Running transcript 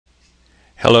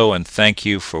Hello and thank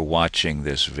you for watching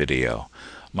this video.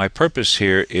 My purpose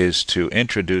here is to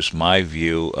introduce my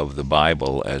view of the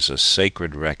Bible as a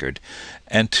sacred record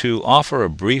and to offer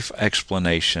a brief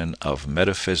explanation of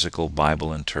metaphysical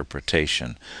Bible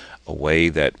interpretation, a way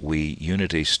that we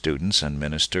Unity students and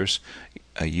ministers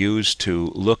use to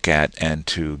look at and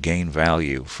to gain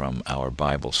value from our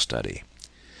Bible study.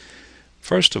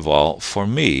 First of all, for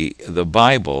me, the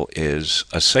Bible is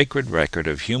a sacred record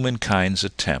of humankind's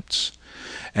attempts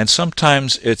and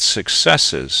sometimes its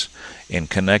successes in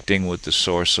connecting with the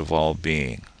source of all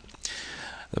being.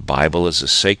 The Bible is a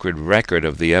sacred record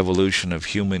of the evolution of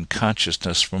human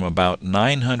consciousness from about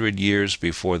 900 years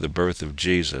before the birth of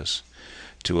Jesus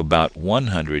to about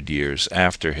 100 years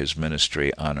after his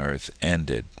ministry on earth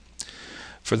ended.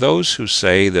 For those who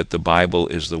say that the Bible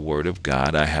is the Word of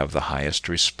God, I have the highest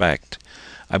respect.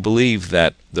 I believe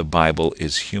that the Bible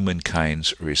is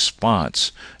humankind's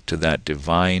response to that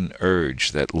divine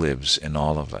urge that lives in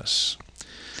all of us.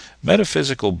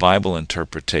 Metaphysical Bible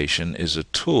interpretation is a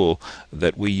tool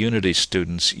that we Unity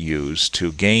students use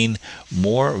to gain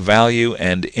more value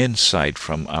and insight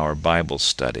from our Bible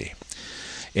study.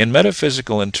 In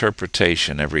metaphysical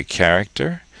interpretation, every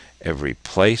character, every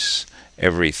place,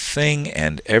 everything,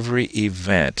 and every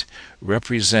event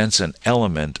represents an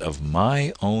element of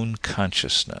my own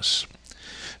consciousness.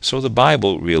 So the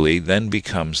Bible really then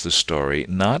becomes the story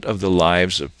not of the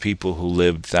lives of people who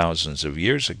lived thousands of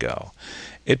years ago.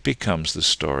 It becomes the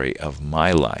story of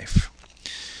my life.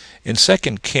 In 2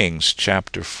 Kings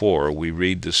chapter 4, we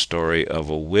read the story of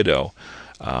a widow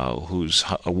who's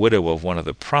a widow of one of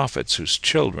the prophets whose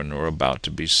children were about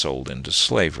to be sold into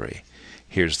slavery.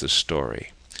 Here's the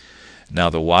story. Now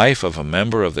the wife of a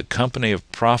member of the company of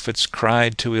prophets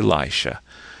cried to Elisha,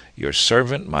 "Your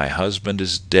servant, my husband,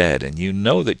 is dead, and you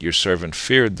know that your servant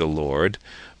feared the Lord,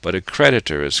 but a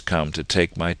creditor has come to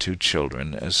take my 2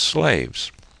 children as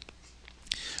slaves."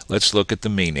 Let's look at the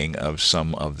meaning of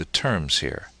some of the terms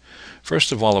here.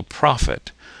 First of all, a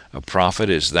prophet. A prophet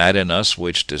is that in us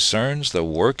which discerns the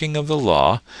working of the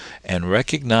law and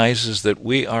recognizes that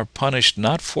we are punished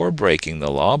not for breaking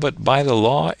the law, but by the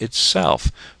law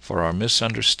itself for our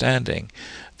misunderstanding.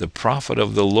 The prophet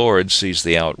of the Lord sees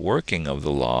the outworking of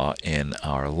the law in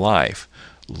our life.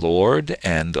 Lord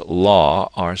and law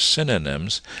are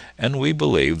synonyms, and we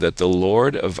believe that the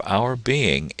Lord of our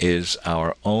being is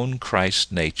our own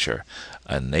Christ nature,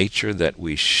 a nature that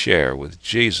we share with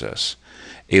Jesus.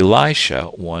 Elisha,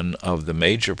 one of the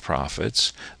major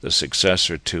prophets, the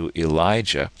successor to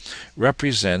Elijah,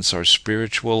 represents our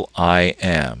spiritual I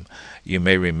am. You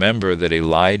may remember that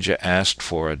Elisha asked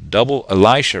for a double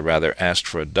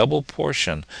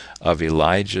portion of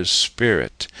Elijah's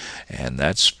spirit, and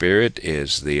that spirit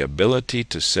is the ability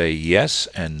to say yes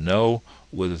and no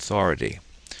with authority.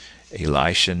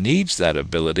 Elisha needs that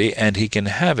ability, and he can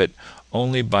have it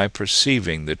only by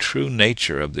perceiving the true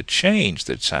nature of the change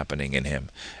that's happening in him,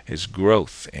 his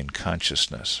growth in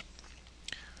consciousness.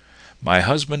 My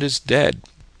husband is dead.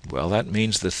 Well, that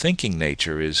means the thinking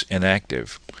nature is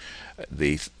inactive.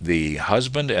 The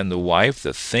husband and the wife,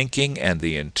 the thinking and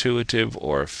the intuitive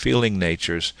or feeling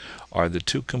natures, are the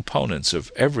 2 components of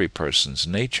every person's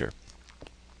nature.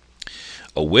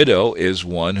 A widow is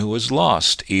one who has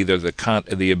lost either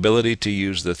the ability to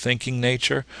use the thinking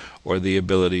nature or the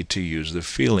ability to use the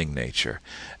feeling nature.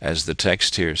 As the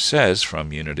text here says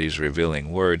from Unity's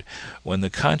Revealing Word, when the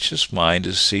conscious mind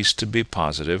has ceased to be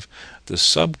positive, the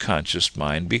subconscious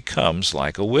mind becomes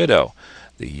like a widow.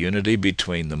 The unity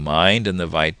between the mind and the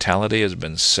vitality has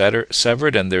been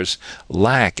severed, and there's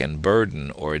lack and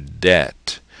burden or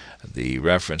debt. The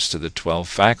reference to the 12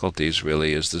 faculties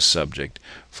really is the subject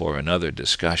for another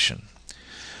discussion.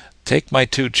 Take my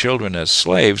 2 children as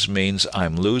slaves means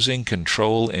I'm losing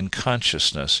control in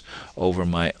consciousness over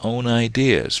my own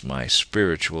ideas, my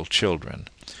spiritual children.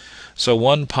 So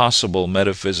one possible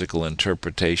metaphysical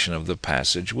interpretation of the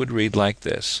passage would read like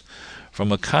this.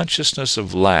 From a consciousness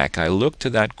of lack, I look to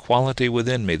that quality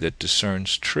within me that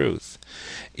discerns truth.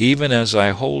 Even as I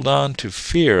hold on to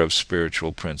fear of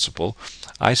spiritual principle,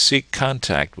 I seek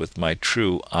contact with my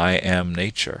true I am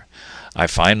nature. I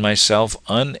find myself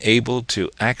unable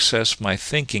to access my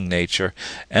thinking nature,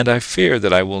 and I fear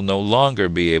that I will no longer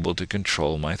be able to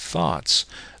control my thoughts,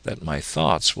 that my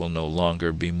thoughts will no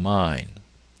longer be mine.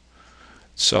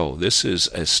 So this is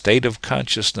a state of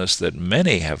consciousness that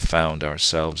many have found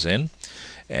ourselves in,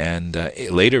 and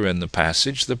later in the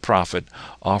passage the prophet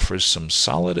offers some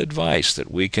solid advice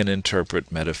that we can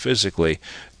interpret metaphysically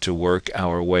to work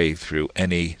our way through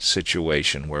any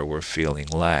situation where we're feeling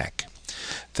lack.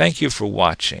 Thank you for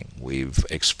watching. We've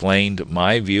explained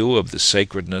my view of the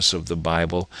sacredness of the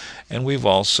Bible, and we've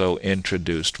also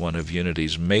introduced one of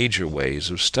Unity's major ways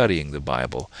of studying the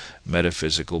Bible,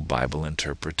 metaphysical Bible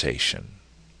interpretation.